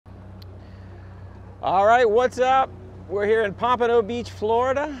All right, what's up? We're here in Pompano Beach,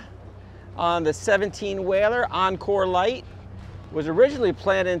 Florida on the 17-whaler Encore Light. Was originally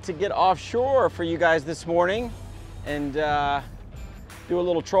planning to get offshore for you guys this morning and do a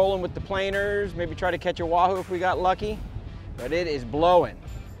little trolling with the planers, maybe try to catch a wahoo if we got lucky, but it is blowing.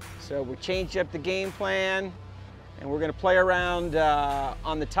 So we changed up the game plan and we're gonna play around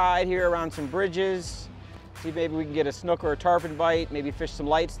on the tide here around some bridges, see if maybe we can get a snook or a tarpon bite, maybe fish some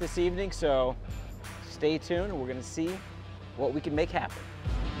lights this evening. So stay tuned and we're gonna see what we can make happen.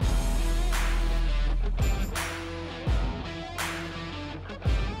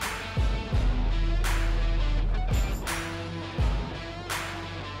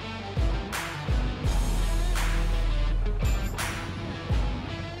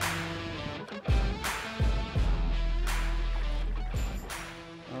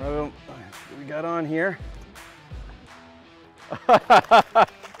 All right, what we got on here?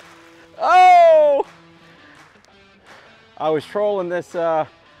 Oh! I was trolling this on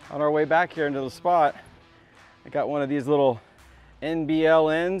our way back here into the spot. I got one of these little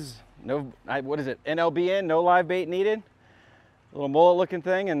NBLNs, what is it, NLBN, no live bait needed. A little mullet looking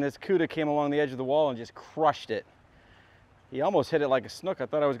thing, and this cuda came along the edge of the wall and just crushed it. He almost hit it like a snook. I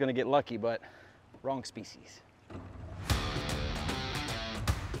thought I was gonna get lucky, but wrong species.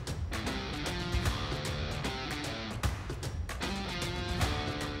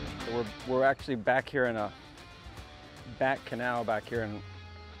 So we're actually back here in a back canal back here in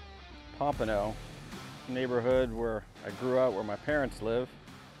Pompano, neighborhood where I grew up, where my parents live,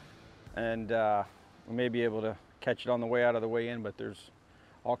 and we may be able to catch it on the way out or the way in, but there's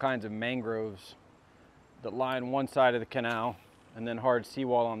all kinds of mangroves that line one side of the canal and then hard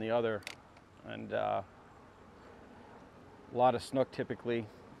seawall on the other, and a lot of snook typically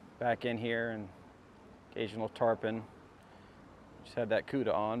back in here and occasional tarpon. Just had that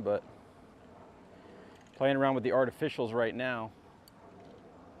cuda on, but playing around with the artificials right now,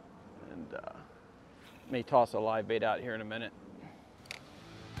 and may toss a live bait out here in a minute.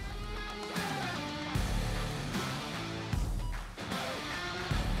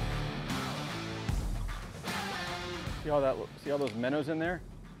 See all those minnows in there?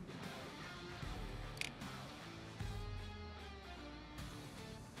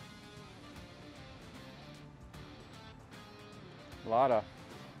 A lot of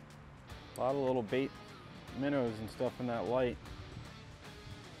little bait minnows and stuff in that light.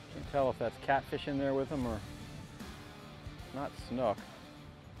 Can't tell if that's catfish in there with them or not snook.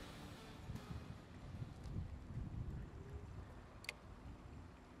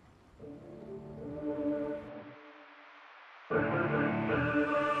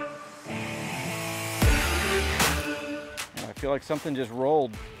 I feel like something just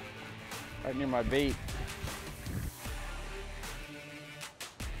rolled right near my bait.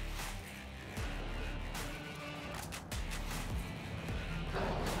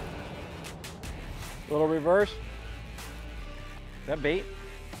 Little reverse. Is that bait?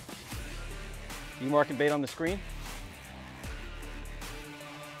 You marking bait on the screen?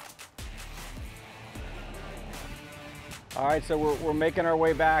 All right, so we're making our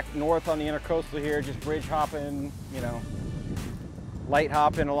way back north on the intercoastal here, just bridge hopping, you know, light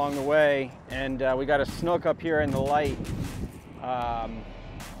hopping along the way, and we got a snook up here in the light,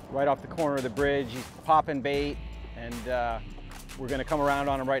 right off the corner of the bridge. He's popping bait, and we're gonna come around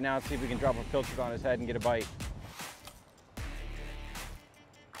on him right now and see if we can drop a pilchard on his head and get a bite.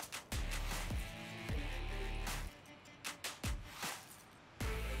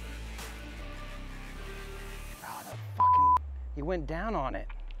 Oh, the fucking, he went down on it.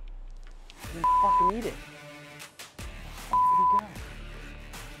 He didn't fucking eat it. Where did he go?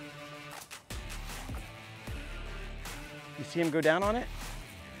 You see him go down on it?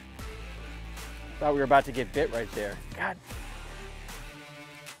 Thought we were about to get bit right there. God.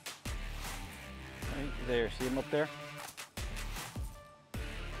 Right there, see him up there?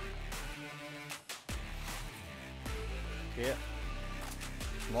 See it?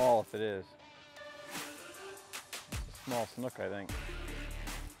 Small if it is. It's a small snook, I think.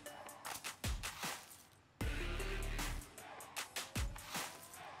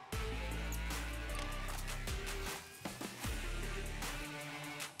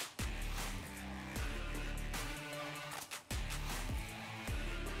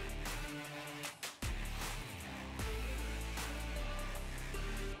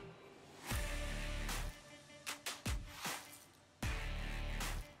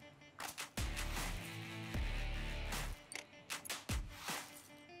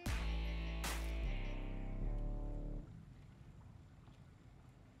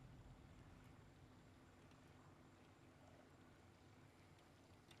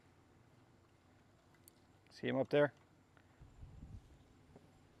 See him up there?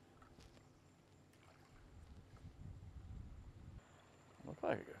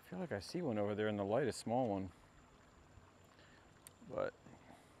 I feel like I see one over there in the light, a small one. But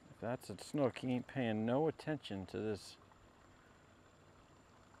if that's a snook, he ain't paying no attention to this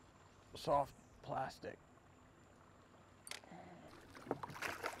soft plastic.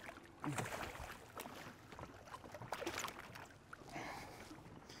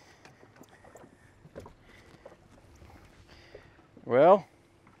 Well,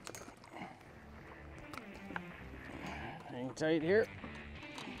 hang tight here.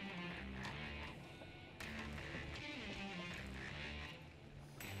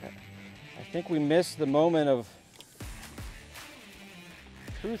 I think we missed the moment of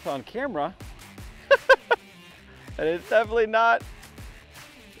truth on camera. And it's definitely not,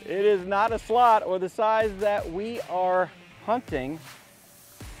 it is not a slot or the size that we are hunting,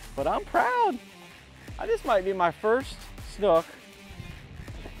 but I'm proud. This might be my first snook,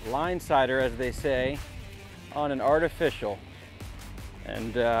 line sider as they say, on an artificial.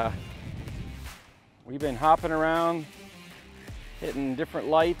 And we've been hopping around, hitting different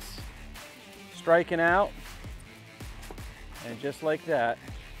lights, striking out, and just like that,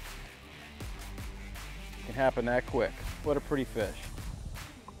 it can happen that quick. What a pretty fish.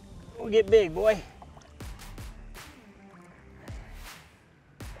 We'll get big, boy.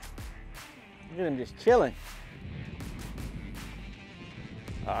 Look at him just chilling.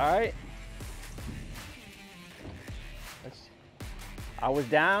 All right. I was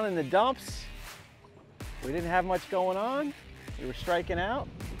down in the dumps. We didn't have much going on. We were striking out.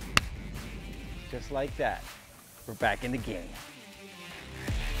 Just like that, we're back in the game.